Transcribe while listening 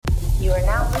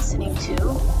listening to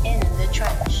In the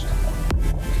Trench.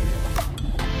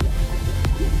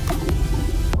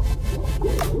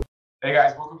 Hey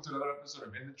guys, welcome to another episode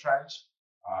of In the Trench.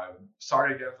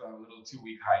 Sorry again for a little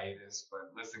 2-week hiatus,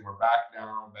 but listen, we're back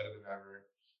now, better than ever.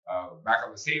 Back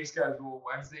on the same schedule,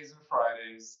 Wednesdays and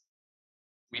Fridays.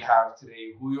 We have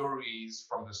today Julio Ruiz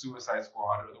from the Suicide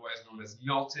Squad, otherwise known as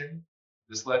Milton.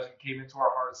 This legend came into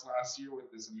our hearts last year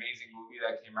with this amazing movie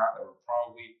that came out that we're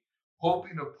probably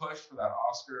hoping to push for that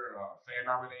Oscar fan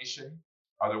nomination.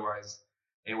 Otherwise,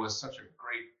 it was such a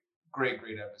great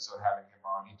episode having him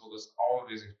on. He told us all of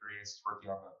his experiences working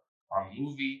on the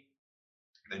movie,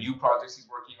 the new projects he's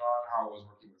working on, how it was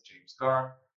working with James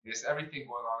Gunn, just everything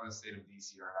going on in the state of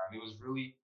DC right now. And it was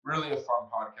really a fun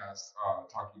podcast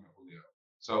talking to Julio.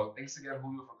 So thanks again,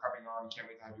 Julio, for coming on. Can't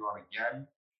wait to have you on again.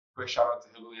 Quick shout out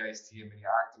to Hillbilly Iced Tea and Mini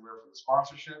Activewear for the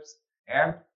sponsorships.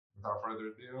 And without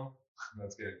further ado,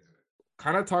 let's get into it.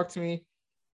 Kind of talk to me,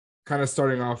 kind of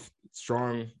starting off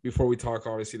strong before we talk,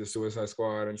 obviously, the Suicide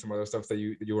Squad and some other stuff that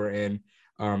you were in.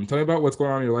 Tell me about what's going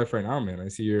on in your life right now, man. I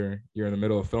see you're in the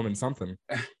middle of filming something.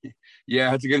 Yeah, I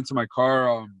had to get into my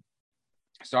car.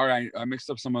 Sorry, I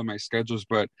mixed up some of my schedules,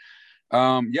 but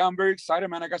yeah, I'm very excited,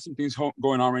 man. I got some things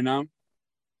going on right now.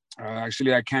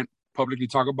 Actually, I can't publicly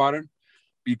talk about it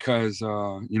because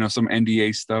some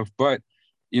NDA stuff, but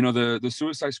the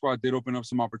Suicide Squad did open up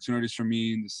some opportunities for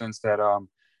me in the sense that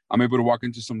I'm able to walk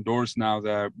into some doors now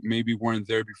that maybe weren't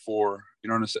there before. You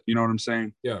know what I'm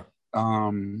saying? Yeah.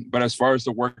 But as far as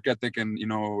the work ethic and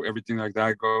everything like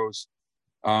that goes,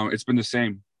 it's been the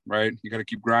same, right? You got to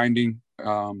keep grinding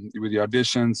with the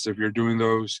auditions if you're doing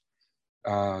those,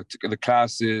 the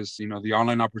classes, the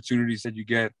online opportunities that you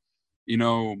get.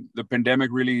 The pandemic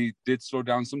really did slow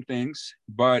down some things,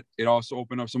 but it also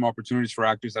opened up some opportunities for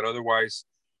actors that otherwise,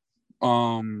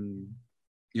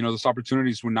 those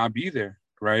opportunities would not be there,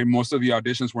 right? Most of the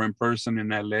auditions were in person in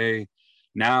LA.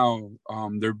 Now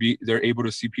they're able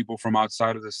to see people from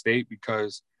outside of the state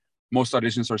because most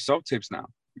auditions are self-tapes now.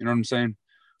 You know what I'm saying?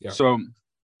 Yeah. So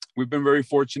we've been very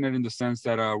fortunate in the sense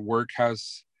that work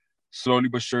has slowly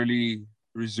but surely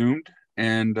resumed.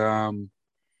 And, I'm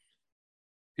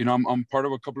part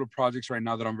of a couple of projects right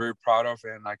now that I'm very proud of,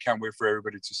 and I can't wait for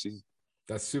everybody to see.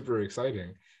 That's super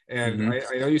exciting. And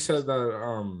I know you said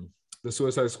that the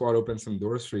Suicide Squad opened some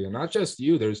doors for you. And not just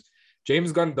you,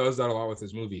 James Gunn does that a lot with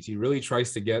his movies. He really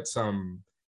tries to get some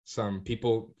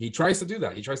people. He tries to do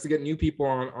that. He tries to get new people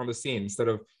on the scene instead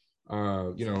of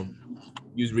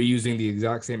reusing the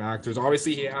exact same actors.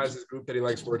 Obviously, he has his group that he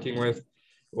likes working with,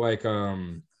 like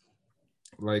on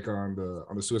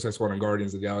the Suicide Squad and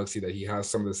Guardians of the Galaxy, that he has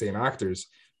some of the same actors.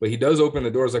 But he does open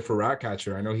the doors, like for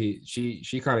Ratcatcher. I know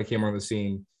she kind of came on the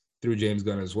scene through James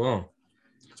Gunn as well.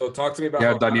 So talk to me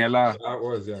about Daniela. That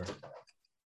was.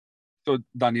 So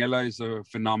Daniela is a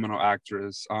phenomenal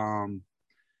actress.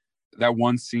 That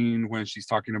one scene when she's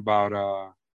talking about,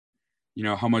 how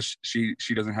much she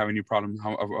doesn't have any problem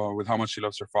with how much she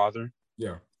loves her father.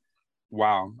 Yeah.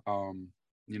 Wow.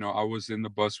 I was in the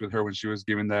bus with her when she was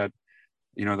giving that,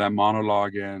 that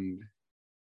monologue, and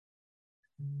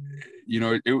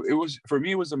it was, for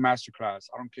me, it was a masterclass.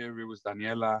 I don't care if it was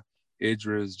Daniela,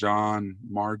 Idris, John,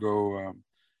 Margot,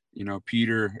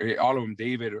 Peter, all of them,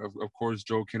 David, of course,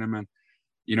 Joel Kinnaman,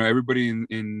 everybody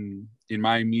in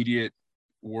my immediate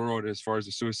world as far as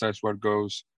the Suicide Squad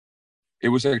goes. It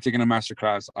was like taking a master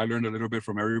class. I learned a little bit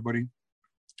from everybody,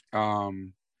 how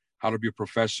to be a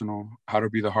professional, how to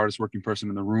be the hardest working person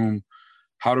in the room,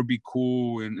 how to be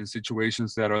cool in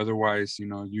situations that otherwise,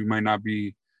 you might not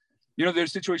be.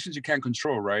 There's situations you can't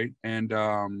control, right? And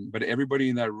but everybody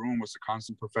in that room was a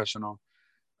constant professional.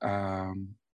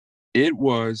 It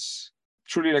was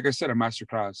truly, like I said, a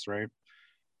masterclass, right?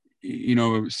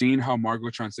 Seeing how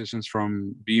Margot transitions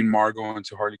from being Margot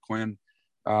into Harley Quinn.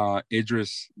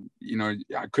 Idris,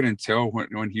 I couldn't tell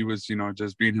when he was,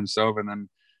 just being himself and then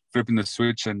flipping the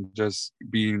switch and just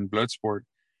being Bloodsport.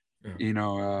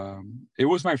 Yeah. It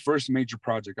was my first major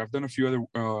project. I've done a few other,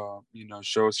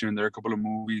 shows here and there, a couple of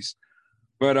movies,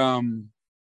 but, How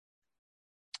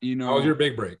was your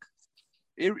big break?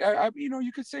 You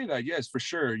could say that, yes, for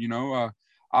sure.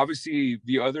 Obviously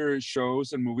the other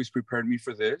shows and movies prepared me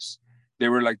for this. They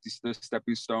were like the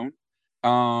stepping stone,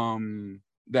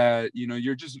 that,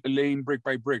 you're just laying brick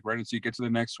by brick, right? Until you get to the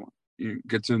next one.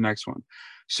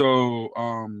 So,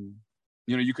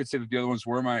 you could say that the other ones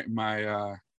were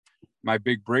my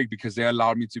big break because they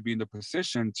allowed me to be in the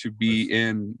position to be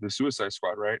in the Suicide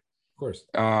Squad, right? Of course.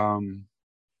 I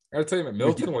gotta tell you, man,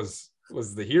 Milton was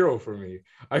the hero for me.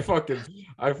 I fucking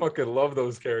love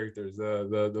those characters.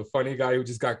 The funny guy who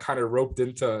just got kind of roped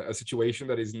into a situation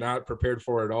that he's not prepared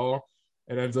for at all.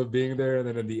 and ends up being there, and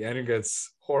then in the end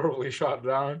gets horribly shot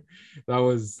down.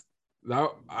 Dude,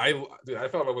 I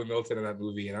fell in love with Milton in that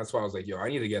movie, and that's why I was like, yo, I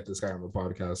need to get this guy on the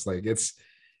podcast. Like, it's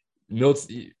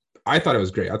Milton. I thought it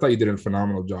was great. I thought you did a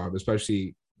phenomenal job,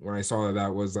 especially when I saw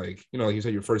that was like, like you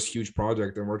said, your first huge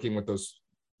project and working with those,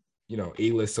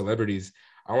 A-list celebrities.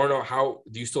 I want to know, how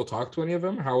do you still talk to any of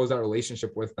them? How was that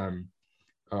relationship with them?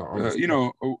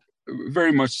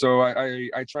 Very much so.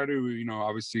 I try to,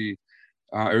 obviously,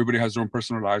 everybody has their own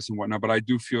personal lives and whatnot, but I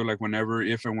do feel like whenever,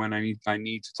 if and when I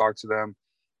need to talk to them,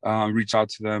 reach out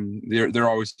to them, they're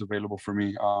always available for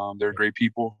me. They're great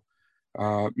people.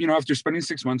 After spending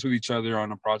 6 months with each other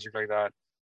on a project like that,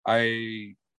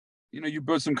 you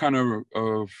build some kind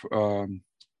of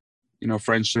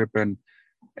friendship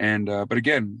but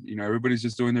again, everybody's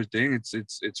just doing their thing.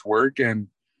 It's work, and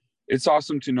it's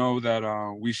awesome to know that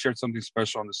we shared something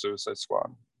special on the Suicide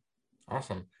Squad.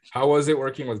 Awesome. How was it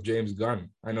working with James Gunn?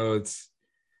 I know it's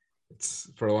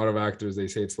for a lot of actors, they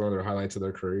say it's one of their highlights of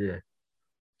their career.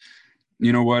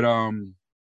 You know what?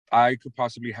 I could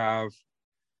possibly have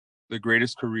the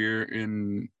greatest career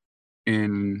in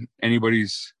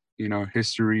anybody's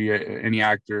history, any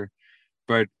actor,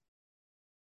 but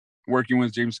working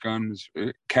with James Gunn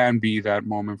can be that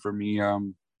moment for me.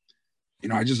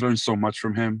 I just learned so much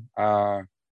from him.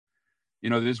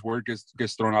 This work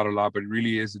gets thrown out a lot, but it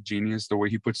really is a genius. The way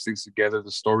he puts things together,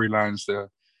 the storylines,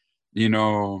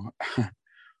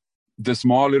 the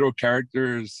small little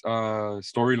characters,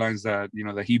 storylines that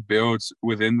he builds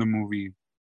within the movie.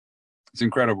 It's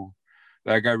incredible.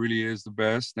 That guy really is the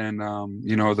best. And,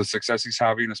 the success he's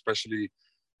having, especially,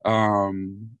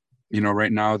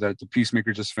 right now that the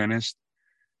Peacemaker just finished,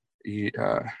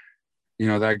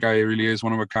 that guy really is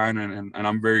one of a kind. And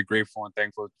I'm very grateful and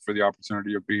thankful for the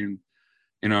opportunity of being,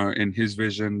 in his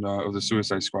vision of the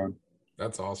Suicide Squad.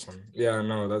 That's awesome. Yeah,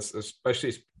 no, that's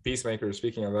especially Peacemaker.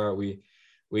 Speaking of that, we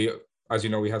as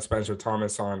you know, we had Spencer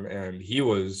Thomas on, and he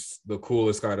was the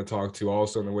coolest guy to talk to.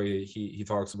 Also, in the way he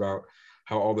talks about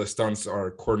how all the stunts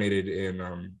are coordinated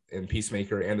in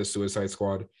Peacemaker and the Suicide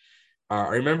Squad.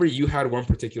 I remember you had one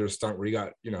particular stunt where you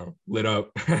got lit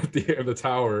up at the end of the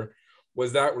tower. Were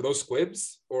those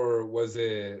squibs or was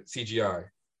it CGI?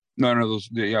 No,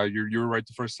 you're right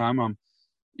the first time. I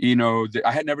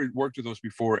had never worked with those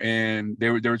before, and they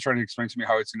were trying to explain to me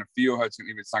how it's gonna feel, if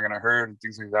it's not gonna hurt, and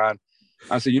things like that.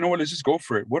 I said, you know what, let's just go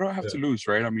for it. What do I have to lose,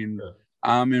 right? I mean,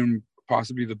 I'm in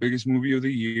possibly the biggest movie of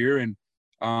the year, and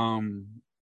I'm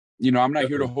not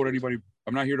here to hold anybody.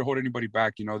 I'm not here to hold anybody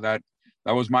back. That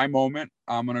was my moment.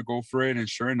 I'm gonna go for it, and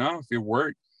sure enough, it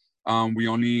worked. We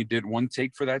only did one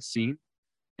take for that scene,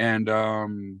 and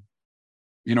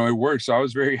it worked. So I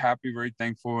was very happy, very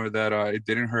thankful that it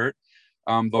didn't hurt.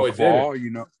 The fall,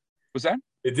 what's that?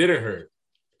 It didn't hurt.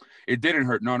 It didn't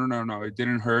hurt. No. It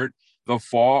didn't hurt. The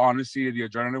fall, honestly, the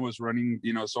adrenaline was running,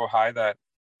 so high that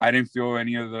I didn't feel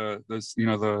any of the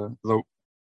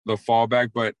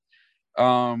fallback. But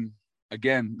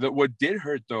again, what did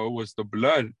hurt though was the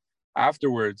blood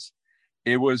afterwards.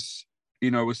 It was,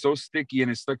 it was so sticky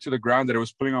and it stuck to the ground that it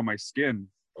was pulling on my skin.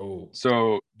 Oh,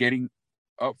 so getting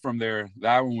up from there,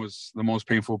 that one was the most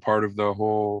painful part of the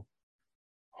whole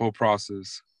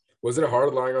process. Was it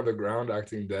hard lying on the ground,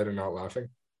 acting dead and not laughing?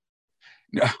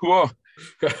 Well,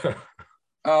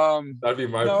 that'd be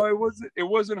my. No, it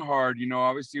wasn't hard.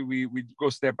 Obviously we go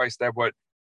step by step. But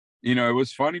it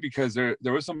was funny because there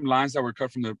were some lines that were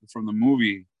cut from the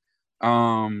movie,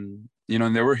 and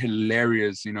they were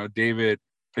hilarious. David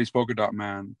plays Polka Dot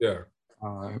Man. Yeah.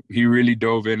 He really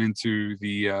dove into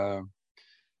the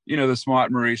the small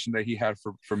admiration that he had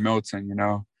for Milton.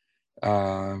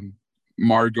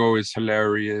 Margot is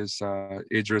hilarious.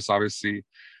 Idris obviously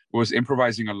was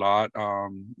improvising a lot.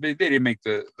 They didn't make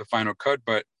the final cut,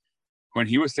 but when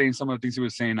he was saying some of the things he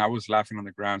was saying, I was laughing on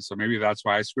the ground. So maybe that's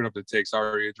why I screwed up the take.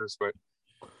 Sorry, Idris. But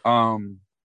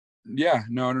yeah,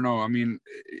 no. I mean,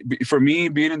 for me,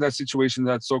 being in that situation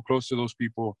that's so close to those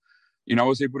people, I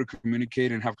was able to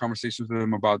communicate and have conversations with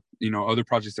them about, other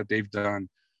projects that they've done.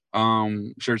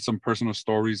 Shared some personal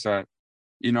stories that,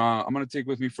 I'm going to take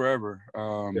with me forever.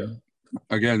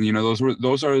 Again, those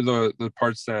are the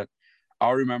parts that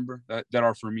I'll remember that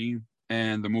are for me,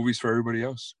 and the movies for everybody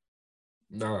else.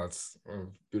 No, that's a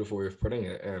beautiful way of putting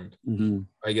it. And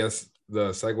I guess the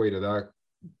segue to that,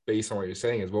 based on what you're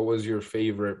saying, is what was your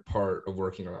favorite part of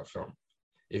working on that film?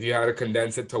 If you had to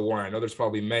condense it to one, I know there's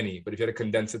probably many, but if you had to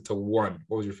condense it to one,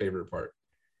 what was your favorite part?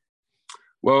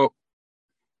 Well,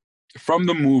 from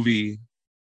the movie,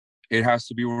 it has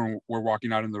to be when we're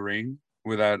walking out in the rain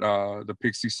with that the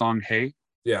Pixie song, Hey.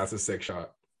 Yeah, that's a sick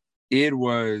shot. It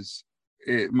was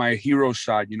my hero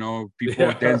shot, people,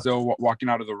 Yeah. Denzel walking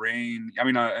out of the rain. I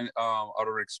mean, out of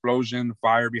an explosion,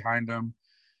 fire behind him.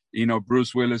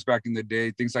 Bruce Willis back in the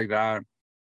day, things like that.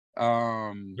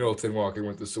 Milton walking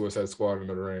with the Suicide Squad in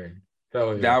the rain.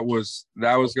 Hell yeah.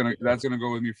 That's gonna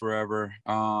go with me forever.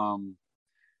 I'm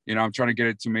trying to get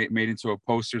it to made into a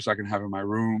poster so I can have it in my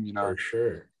room. For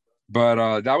sure.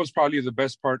 But that was probably the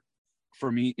best part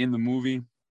for me in the movie.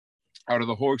 Out of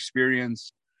the whole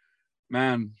experience,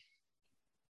 man.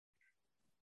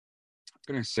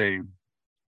 I'm gonna say,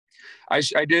 I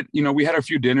did. We had a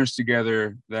few dinners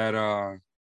together that,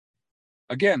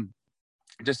 again,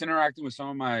 just interacting with some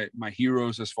of my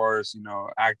heroes as far as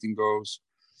acting goes,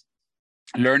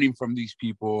 learning from these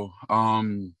people.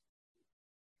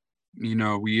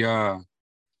 We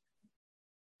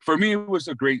for me it was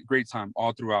a great time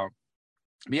all throughout.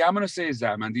 But yeah, I'm gonna say is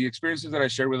that, man, the experiences that I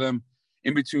shared with them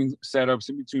in between setups,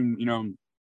 in between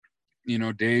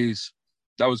days,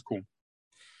 that was cool.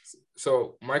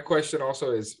 So my question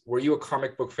also is, were you a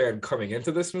comic book fan coming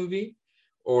into this movie,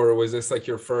 or was this like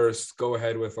your first go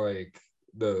ahead with like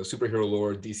the superhero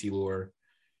lore, DC lore?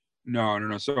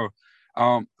 No. So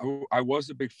I was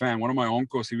a big fan. One of my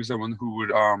uncles, he was the one who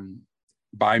would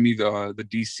buy me the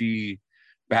DC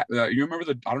you remember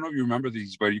I don't know if you remember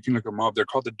these, but you can look them up. They're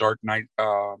called the Dark Knight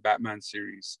Batman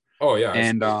series. Oh yeah.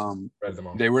 And read them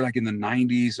all. They were like in the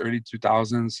 90s, early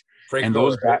 2000s. Frank and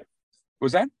Miller, those right?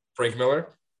 Was that Frank Miller?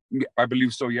 I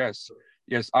believe so, yes.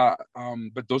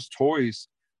 But those toys,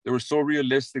 they were so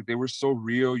realistic, they were so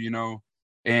real,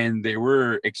 and they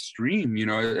were extreme,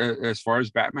 as far as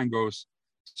Batman goes.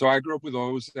 So I grew up with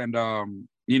those, and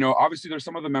obviously there's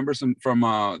some of the members from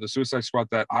the Suicide Squad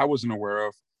that I wasn't aware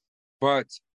of, but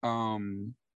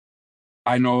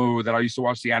I know that I used to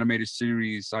watch the animated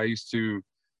series. I used to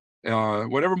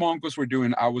whatever my uncles were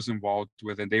doing, I was involved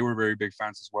with, and they were very big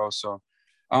fans as well. So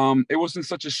it wasn't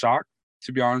such a shock,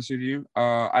 to be honest with you.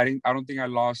 I don't think I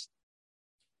lost,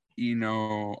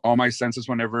 all my senses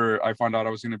whenever I found out I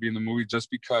was going to be in the movie, just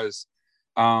because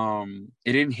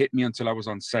it didn't hit me until I was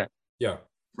on set. Yeah.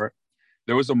 Right.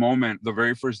 There was a moment, the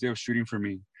very first day of shooting for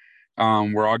me,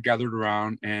 we're all gathered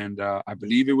around, and I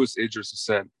believe it was Idris who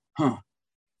said,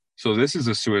 so this is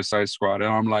a Suicide Squad.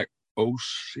 And I'm like, oh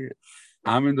shit,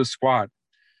 I'm in the squad.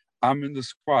 I'm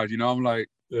like,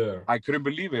 yeah, I couldn't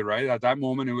believe it, right? At that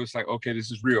moment, it was like, okay,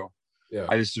 this is real. Yeah.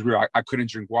 This is real. I couldn't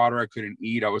drink water. I couldn't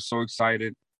eat. I was so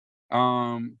excited.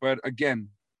 But again,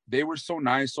 they were so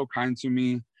nice, so kind to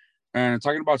me. And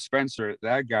talking about Spencer,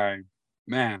 that guy,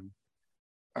 man,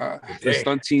 the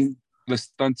stunt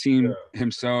team yeah.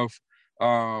 himself,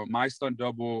 my stunt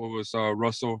double was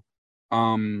Russell.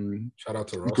 Shout out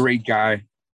to Russell. Great guy.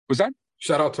 Was that?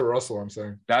 Shout out to Russell, I'm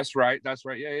saying. That's right.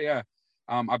 Yeah.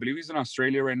 I believe he's in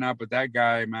Australia right now, but that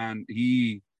guy, man,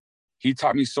 he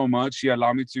taught me so much. He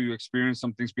allowed me to experience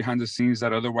some things behind the scenes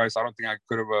that otherwise I don't think I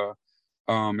could have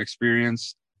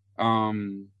experienced.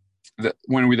 When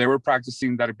they were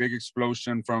practicing that big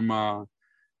explosion from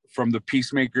the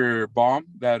Peacemaker bomb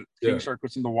that King Shark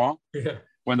puts in the wall. Yeah.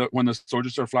 When the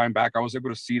soldiers are flying back, I was able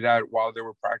to see that while they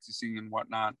were practicing and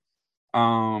whatnot.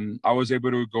 I was able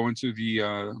to go into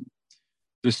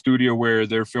the studio where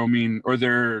they're filming, or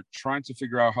they're trying to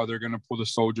figure out how they're going to pull the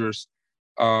soldiers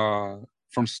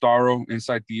from Starro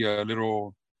inside the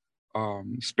little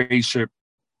spaceship.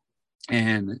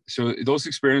 And so those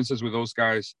experiences with those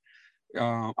guys,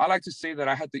 I like to say that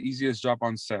I had the easiest job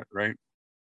on set, right?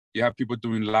 You have people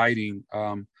doing lighting,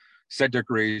 set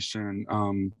decoration,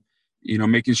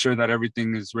 making sure that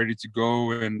everything is ready to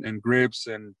go, and grips,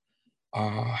 and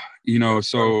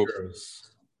so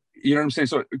you know what I'm saying?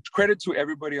 So credit to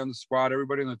everybody on the squad,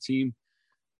 everybody on the team.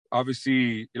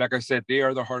 Obviously, like I said, they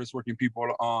are the hardest working people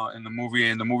in the movie,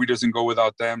 and the movie doesn't go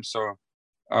without them. So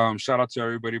shout out to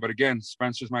everybody. But again,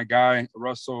 Spencer's my guy,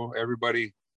 Russell,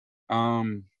 everybody.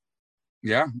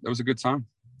 Yeah, that was a good time.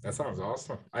 That sounds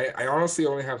awesome. I honestly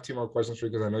only have 2 more questions for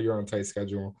you because I know you're on a tight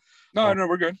schedule. No,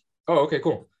 we're good. Oh, okay,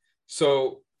 cool.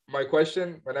 So my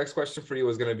next question for you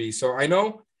was going to be, so I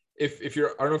know if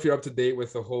you're, I don't know if you're up to date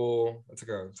with the whole, it's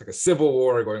like a civil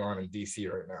war going on in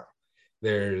DC right now.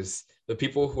 There's the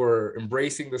people who are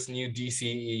embracing this new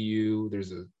DCEU. There's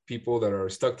the people that are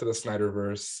stuck to the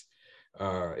Snyderverse.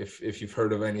 If you've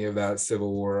heard of any of that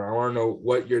civil war, I want to know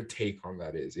what your take on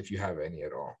that is, if you have any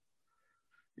at all.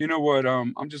 You know what?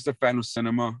 I'm just a fan of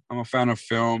cinema. I'm a fan of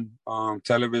film,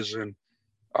 television.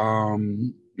 I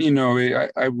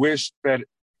wish that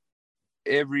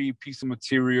every piece of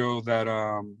material that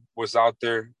was out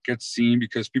there gets seen,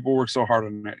 because people work so hard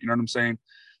on it. You know what I'm saying?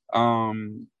 I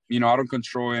don't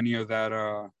control any of that.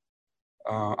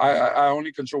 I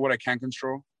only control what I can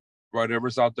control.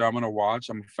 whatever's out there, I'm gonna watch.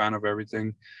 I'm a fan of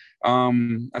everything.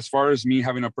 As far as me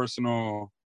having a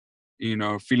personal,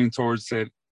 feeling towards it,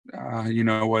 you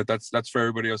know what? That's for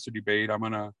everybody else to debate.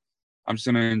 I'm just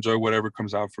gonna enjoy whatever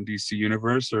comes out from DC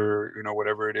Universe, or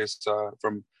whatever it is,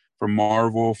 from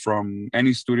Marvel, from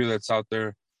any studio that's out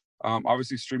there.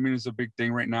 Obviously, streaming is a big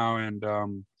thing right now, and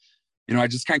I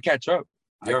just can't catch up.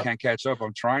 Yeah. I can't catch up.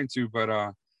 I'm trying to,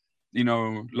 but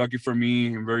lucky for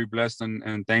me, I'm very blessed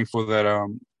and thankful that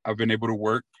I've been able to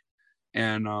work.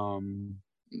 And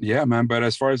yeah, man. But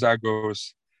as far as that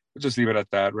goes, we'll just leave it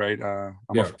at that, right?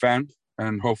 I'm a fan,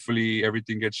 and hopefully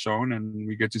everything gets shown, and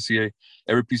we get to see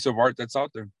every piece of art that's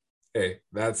out there. Hey,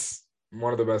 that's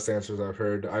one of the best answers I've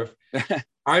heard.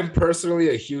 I'm personally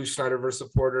a huge Snyderverse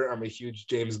supporter. I'm a huge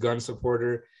James Gunn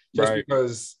supporter, just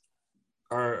because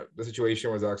the situation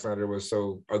with Zack Snyder was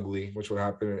so ugly, which would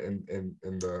happen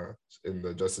in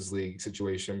the Justice League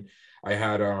situation. I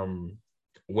had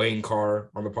Wayne Carr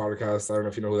on the podcast. I don't know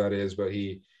if you know who that is, but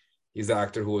he's the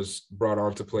actor who was brought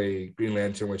on to play Green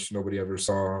Lantern, which nobody ever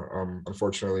saw,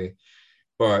 unfortunately.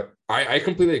 But I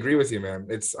completely agree with you, man.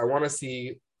 I want to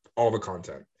see all the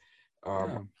content.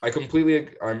 I'm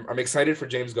excited for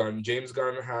James Gunn. James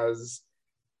Gunn has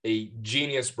a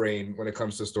genius brain when it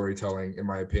comes to storytelling, in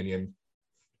my opinion.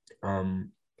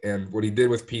 And what he did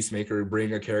with Peacemaker,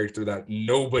 bring a character that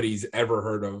nobody's ever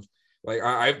heard of. Like,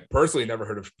 I've personally never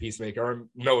heard of Peacemaker. I don't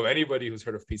know anybody who's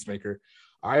heard of Peacemaker.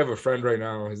 I have a friend right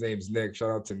now. His name's Nick.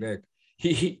 Shout out to Nick.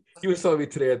 He was telling me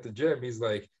today at the gym. He's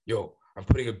like, "Yo, I'm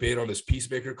putting a bid on this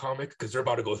Peacemaker comic because they're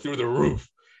about to go through the roof."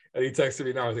 And he texted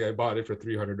me now. He's like, "I bought it for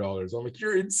 $300." I'm like,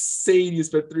 "You're insane! You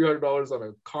spent $300 on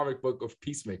a comic book of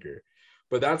Peacemaker."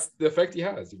 But that's the effect he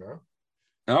has,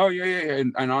 Oh yeah.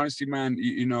 And honestly, man,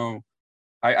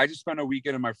 I just spent a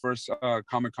weekend in my first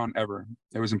Comic-Con ever.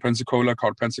 It was in Pensacola,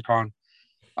 called Pensacon.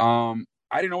 I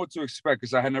didn't know what to expect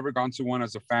because I had never gone to one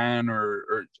as a fan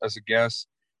or as a guest.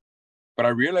 But I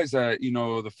realized that,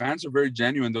 the fans are very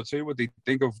genuine. They'll tell you what they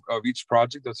think of each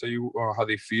project. They'll tell you how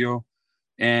they feel.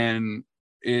 And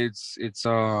it's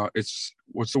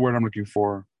what's the word I'm looking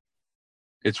for?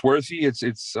 It's worthy. It's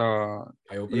what's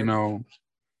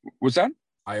that?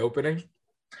 Eye-opening?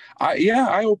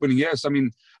 Eye-opening, yes. I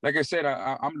mean, like I said,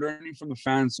 I'm learning from the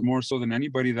fans more so than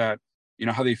anybody that,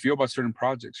 how they feel about certain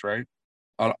projects, right?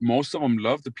 Most of them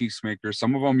love the Peacemaker.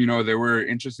 Some of them, they were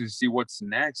interested to see what's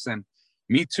next. And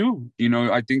me too.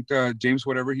 I think James,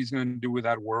 whatever he's going to do with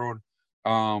that world, is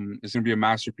going to be a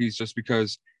masterpiece, just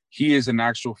because he is an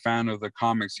actual fan of the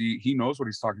comics. He knows what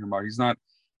he's talking about. He's not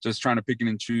just trying to pick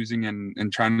and choosing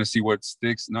and trying to see what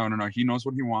sticks. No. He knows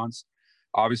what he wants.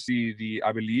 Obviously,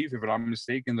 I believe, if I'm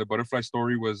mistaken, the Butterfly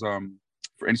story was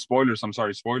for any spoilers. I'm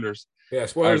sorry, spoilers. Yeah,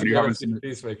 spoilers. If you haven't seen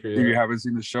Peacemaker, if you haven't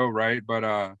seen the show, right? But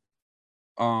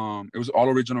it was all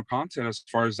original content as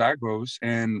far as that goes.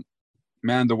 And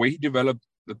man, the way he developed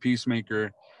the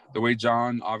Peacemaker, the way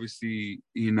John, obviously,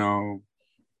 you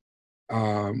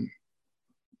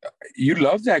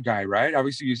love that guy, right?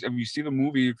 Obviously, if you see the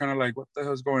movie, you're kind of like, what the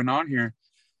hell's going on here?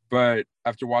 But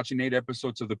after watching 8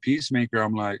 episodes of the Peacemaker,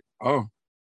 I'm like, oh,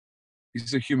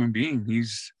 he's a human being.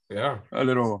 He's a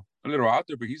little out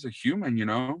there, but he's a human, He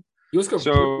was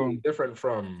completely different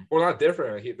from, well, not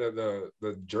different.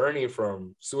 The journey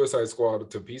from Suicide Squad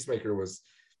to Peacemaker was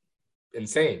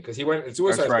insane, because he went in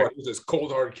Suicide Squad, he was this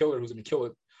cold-hearted killer who's going to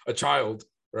kill a child,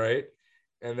 right?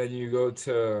 And then you go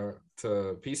to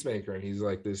Peacemaker, and he's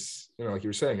like this, like you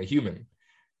were saying, a human.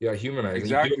 Yeah, humanized.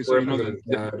 Exactly. So,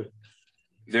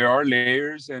 there are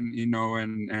layers, and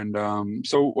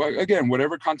so again,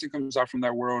 whatever content comes out from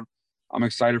that world, I'm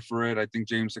excited for it. I think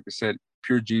James, like I said,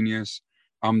 pure genius.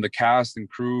 The cast and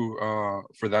crew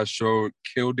for that show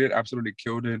killed it, absolutely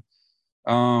killed it.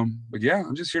 But yeah,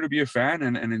 I'm just here to be a fan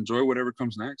and enjoy whatever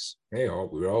comes next. Hey,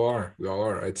 we all are.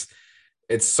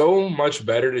 It's so much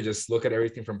better to just look at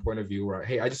everything from point of view where,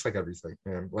 hey, I just like everything,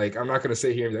 man. Like, I'm not gonna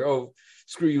sit here and be like, oh,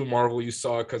 screw you, Marvel, you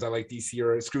saw it because I like DC,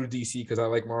 or screw DC because I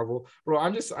like Marvel. Bro,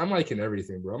 I'm liking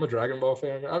everything, bro. I'm a Dragon Ball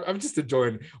fan. I'm just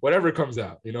enjoying whatever comes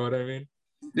out. You know what I mean?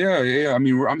 Yeah. I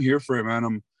mean, I'm here for it,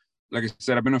 man. Like I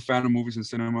said, I've been a fan of movies and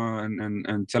cinema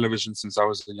and television since I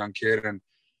was a young kid, and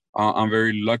I'm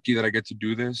very lucky that I get to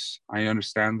do this. I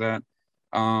understand that.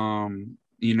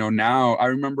 Now I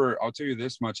remember, I'll tell you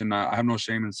this much, and I have no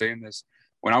shame in saying this.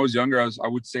 When I was younger, I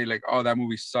would say like, oh, that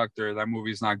movie sucked, or that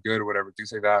movie is not good, or whatever,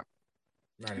 things like that.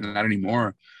 Not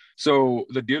anymore. So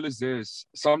the deal is this: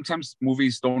 sometimes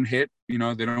movies don't hit,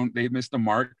 they miss the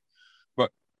mark,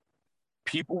 but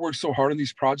people work so hard on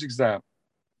these projects that,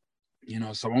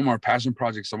 some of them are passion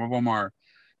projects, some of them are,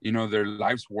 their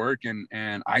life's work,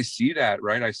 and I see that,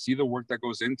 right? I see the work that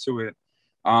goes into it.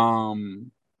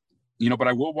 but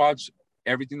I will watch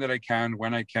everything that I can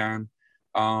when I can.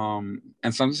 And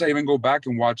sometimes I even go back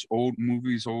and watch old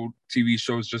movies, old TV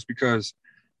shows, just because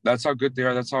that's how good they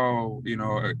are. That's how,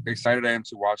 excited I am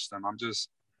to watch them. I'm just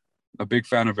a big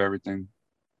fan of everything.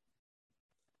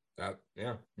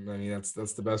 Yeah, I mean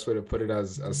that's the best way to put it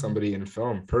as somebody in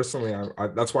film. Personally, I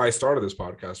that's why I started this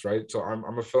podcast, right? So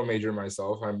I'm a film major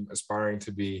myself. I'm aspiring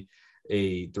to be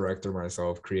a director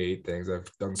myself, create things.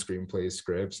 I've done screenplays,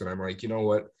 scripts, and I'm like, you know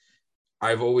what?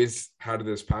 I've always had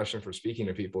this passion for speaking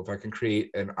to people. If I can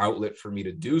create an outlet for me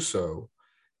to do so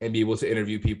and be able to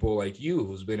interview people like you,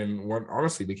 who's been in one,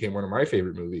 honestly became one of my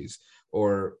favorite movies,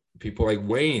 or people like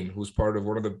Wayne, who's part of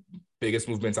one of the biggest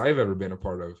movements I've ever been a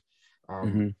part of.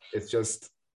 It's just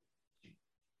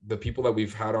the people that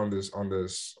we've had on this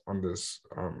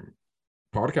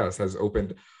podcast has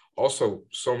opened also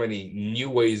so many new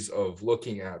ways of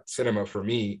looking at cinema for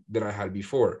me than I had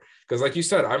before. Because like you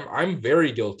said, I'm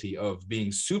very guilty of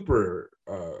being super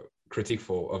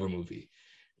critiqueful of a movie.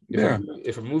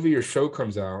 If a movie or show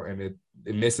comes out and it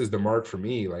misses the mark for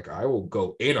me, like I will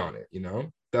go in on it,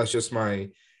 that's just my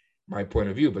point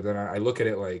of view. But then I look at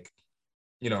it like,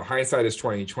 hindsight is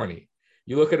 20/20.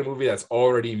 You look at a movie that's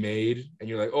already made and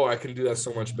you're like, oh, I can do that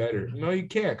so much better. No, you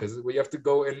can't, because you have to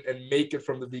go and make it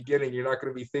from the beginning. You're not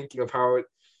going to be thinking of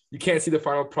you can't see the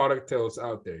final product till it's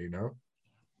out there,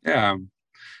 Yeah.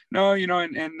 No,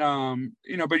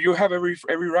 but you have every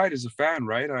right as a fan,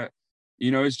 right?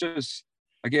 It's just,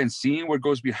 again, seeing what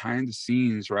goes behind the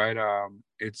scenes, right? I'll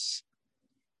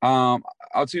tell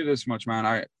you this much, man.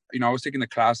 I was taking the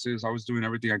classes. I was doing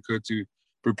everything I could to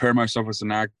prepare myself as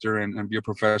an actor and be a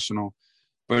professional.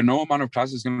 But no amount of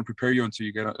class is going to prepare you until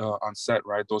you get on set,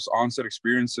 right? Those on-set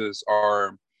experiences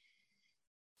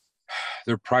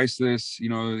they're priceless.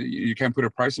 You can't put a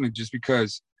price on it, just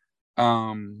because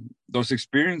those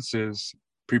experiences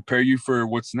prepare you for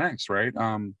what's next, right?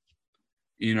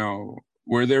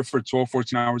 We're there for 12,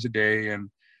 14 hours a day.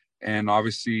 And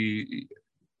obviously,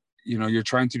 you're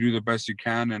trying to do the best you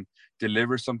can and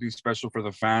deliver something special for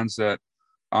the fans that,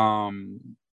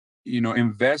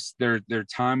 invest their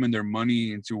time and their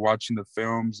money into watching the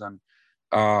films. And,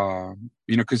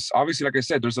 because obviously, like I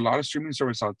said, there's a lot of streaming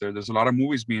service out there. There's a lot of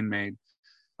movies being made.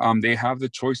 They have the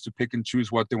choice to pick and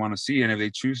choose what they want to see. And if they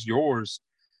choose yours,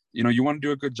 you want to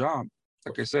do a good job.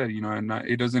 Like I said, and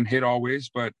it doesn't hit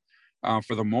always, but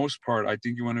for the most part, I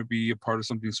think you want to be a part of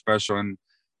something special.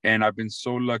 And I've been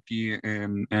so lucky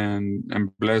and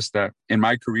blessed that in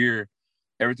my career,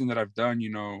 everything that I've done,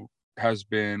 has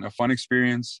been a fun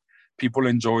experience. People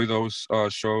enjoy those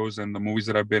shows and the movies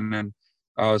that I've been in.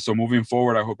 So moving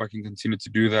forward, I hope I can continue to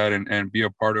do that and be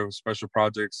a part of special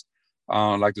projects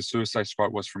like the Suicide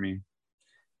Squad was for me.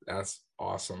 That's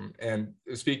awesome. And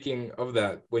speaking of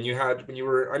that, when you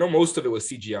were, I know most of it was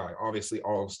CGI. Obviously,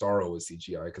 all of Starro was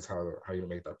CGI, because how you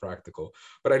make that practical.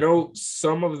 But I know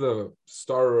some of the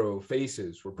Starro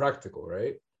faces were practical,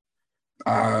 right?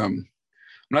 I'm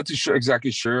not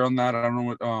exactly sure on that. I don't know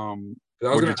what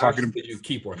you're talking about. Did you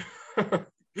keep one? Okay,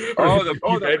 I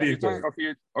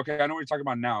know what you're talking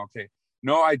about now. Okay.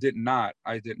 No, I did not.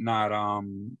 I was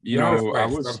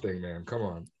something, man. Come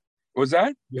on. Was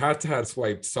that? You had to have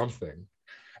swiped something.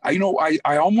 I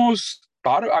almost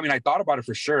thought I thought about it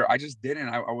for sure. I just didn't.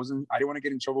 I didn't want to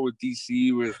get in trouble with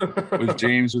DC, with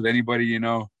James, with anybody, I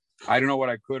don't know what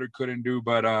I could or couldn't do,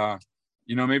 but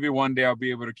maybe one day I'll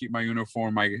be able to keep my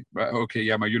uniform. My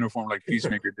uniform like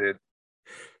Peacemaker did.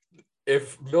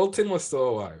 If Milton was still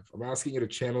alive, I'm asking you to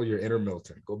channel your inner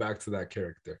Milton. Go back to that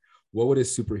character. What would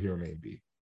his superhero name be?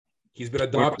 He's been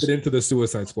adopted into the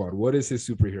Suicide Squad. What is his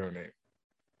superhero name?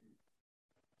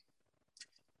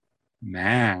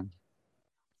 Man,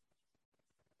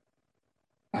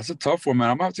 that's a tough one, man.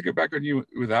 I'm gonna have to get back on you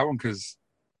with that one, because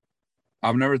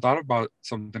I've never thought about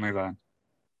something like that.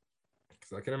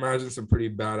 Because I can imagine some pretty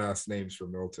badass names for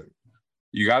Milton.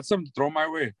 You got some? Throw my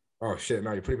way. Oh shit!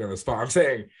 No, you're putting me on the spot. I'm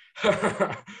saying,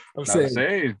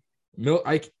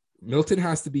 Milton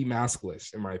has to be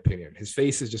maskless, in my opinion. His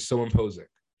face is just so imposing.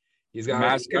 He's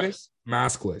got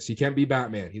maskless. He can't be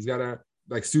Batman. He's got to,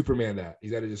 like Superman, that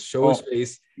he's got to just show his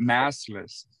face.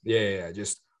 Maskless. Yeah.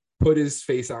 Just put his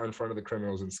face out in front of the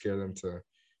criminals and scare them to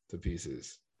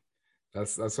pieces.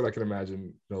 That's what I can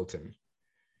imagine Milton.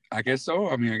 I guess so.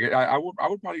 I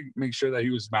would probably make sure that he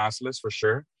was maskless for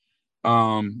sure.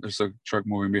 There's a truck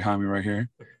moving behind me right here.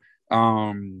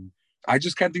 I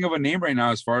just can't think of a name right now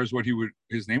as far as what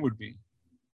his name would be.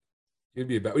 He'd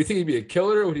be what do you think? He'd be a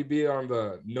killer, or would he be on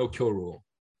the no kill rule?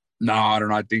 No, I don't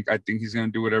know. I think he's gonna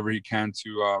do whatever he can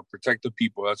to protect the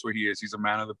people. That's what he is. He's a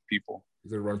man of the people.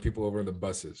 He's gonna run people over in the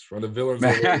buses, run the villains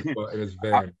over in his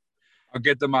van. I'll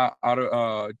get them out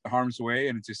of harm's way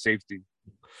and into safety.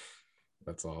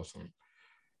 That's awesome.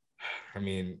 I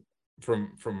mean,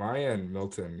 from my end,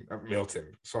 Milton.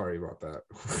 Sorry about that.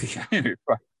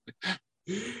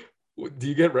 Do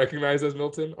you get recognized as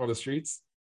Milton on the streets?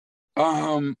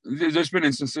 There's been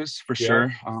instances for Yeah.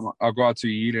 sure. I'll go out to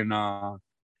eat and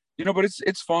but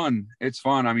it's fun. It's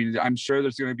fun. I mean, I'm sure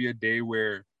there's gonna be a day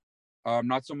where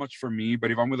not so much for me,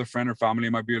 but if I'm with a friend or family,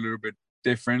 it might be a little bit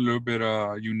different, a little bit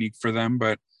unique for them.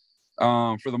 But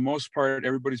for the most part,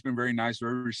 everybody's been very nice,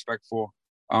 very respectful.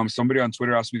 Somebody on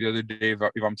Twitter asked me the other day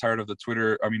if I'm tired of the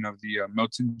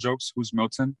Milton jokes. Who's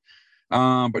Milton?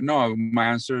 But no, my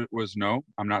answer was no.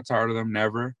 I'm not tired of them.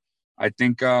 Never. I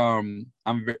think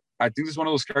I think this is one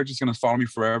of those characters going to follow me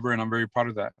forever, and I'm very proud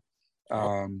of that.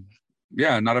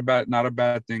 Yeah, not a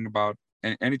bad thing about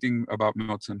anything about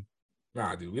Milton.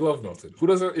 Nah, dude, we love Milton. Who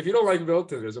doesn't? If you don't like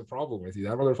Milton, there's a problem with you.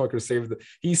 That motherfucker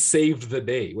saved the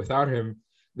day. Without him,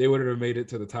 they wouldn't have made it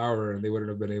to the tower, and they wouldn't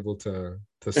have been able to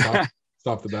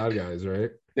stop the bad guys,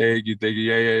 right? Thank you.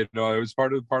 Yeah. No, it was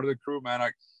part of the crew, man.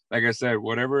 Like I said,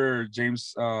 whatever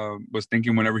James was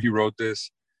thinking whenever he wrote this,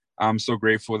 I'm so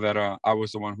grateful that I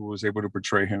was the one who was able to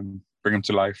portray him, bring him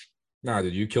to life. Nah,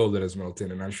 dude, you killed it as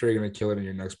Milton, and I'm sure you're gonna kill it in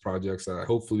your next projects.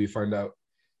 Hopefully, we find out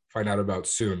about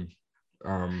soon.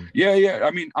 Yeah.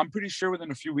 I mean, I'm pretty sure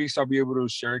within a few weeks I'll be able to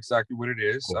share exactly what it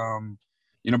is. Cool.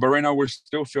 But right now we're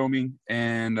still filming,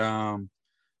 and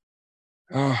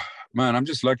man, I'm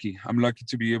just lucky. I'm lucky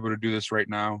to be able to do this right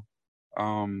now.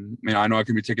 I know I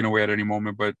can be taken away at any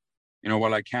moment, but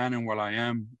while I can and while I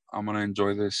am, I'm gonna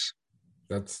enjoy this.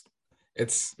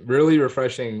 It's really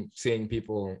refreshing seeing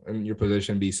people in your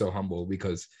position be so humble,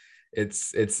 because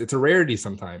it's a rarity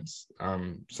sometimes.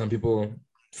 Some people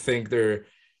think they're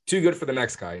too good for the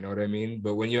next guy, you know what I mean?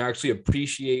 But when you actually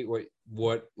appreciate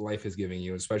what life is giving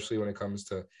you, especially when it comes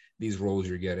to these roles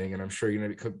you're getting, and I'm sure you're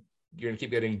gonna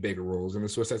keep getting bigger roles, and the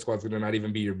Suicide Squad's gonna not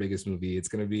even be your biggest movie. It's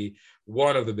gonna be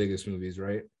one of the biggest movies,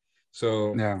 right?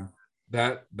 So yeah,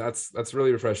 that's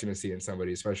really refreshing to see in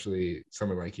somebody, especially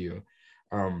someone like you.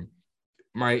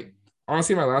 My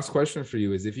last question for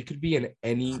you is, if you could be in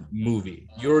any movie,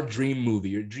 your dream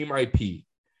IP,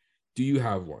 do you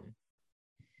have one?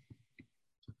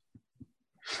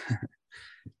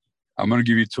 I'm going to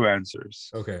give you two answers.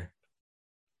 Okay.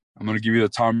 I'm going to give you the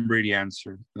Tom Brady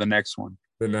answer, the next one.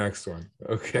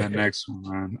 Okay. The next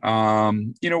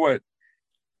one. You know what?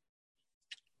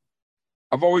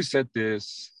 I've always said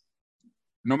this,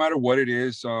 no matter what it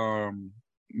is,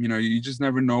 you just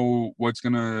never know what's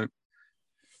going to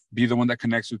be the one that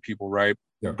connects with people, right?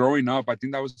 Yeah. Growing up, I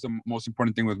think that was the most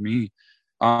important thing with me.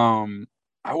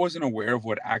 I wasn't aware of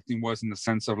what acting was, in the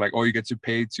sense of like, oh, you get to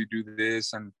pay to do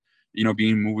this and, be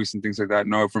in movies and things like that.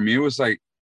 No, for me, it was like,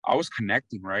 I was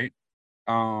connecting, right?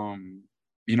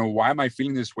 Why am I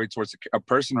feeling this way towards a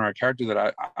person or a character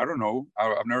that I don't know.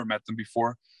 I've never met them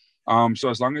before. So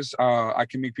as long as I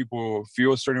can make people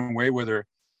feel a certain way, whether,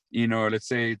 let's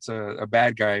say it's a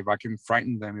bad guy, if I can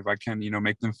frighten them, if I can,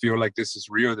 make them feel like this is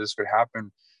real, this could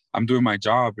happen, I'm doing my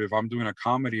job. If I'm doing a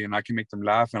comedy and I can make them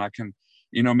laugh and I can,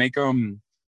 make them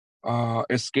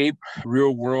escape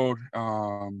real world,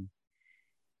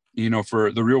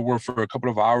 for the real world for a couple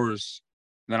of hours,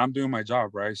 then I'm doing my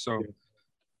job, right? So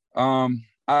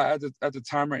at the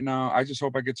time right now, I just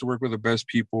hope I get to work with the best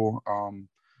people,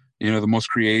 the most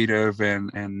creative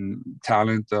and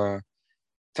talented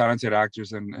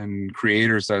actors and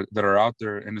creators that are out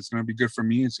there, and it's going to be good for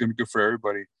me. It's going to be good for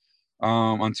everybody.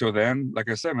 Until then, like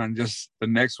I said, man, just the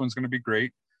next one's going to be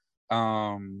great.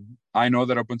 I know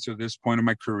that up until this point in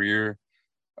my career,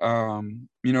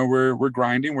 we're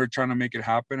grinding, we're trying to make it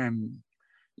happen. And,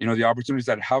 the opportunities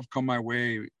that have come my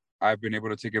way, I've been able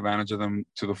to take advantage of them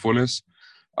to the fullest.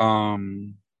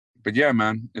 But yeah,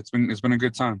 man, it's been a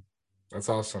good time. That's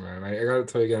awesome, man. I got to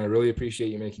tell you again, I really appreciate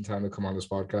you making time to come on this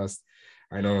podcast.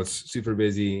 I know it's super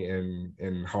busy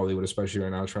in Hollywood, especially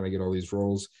right now, trying to get all these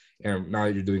roles. And now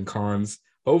that you're doing cons,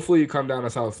 hopefully you come down to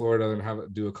South Florida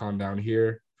and do a con down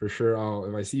here for sure.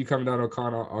 If I see you come down to a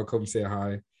con, I'll come say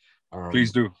hi.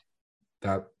 Please do.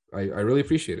 That I really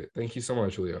appreciate it. Thank you so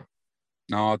much, Julio.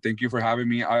 No, thank you for having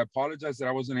me. I apologize that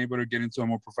I wasn't able to get into a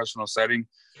more professional setting.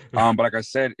 But like I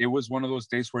said, it was one of those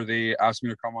days where they asked me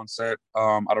to come on set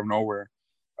out of nowhere.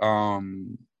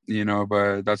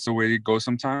 But that's the way it goes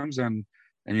sometimes, and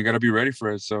you got to be ready for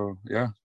it. So yeah.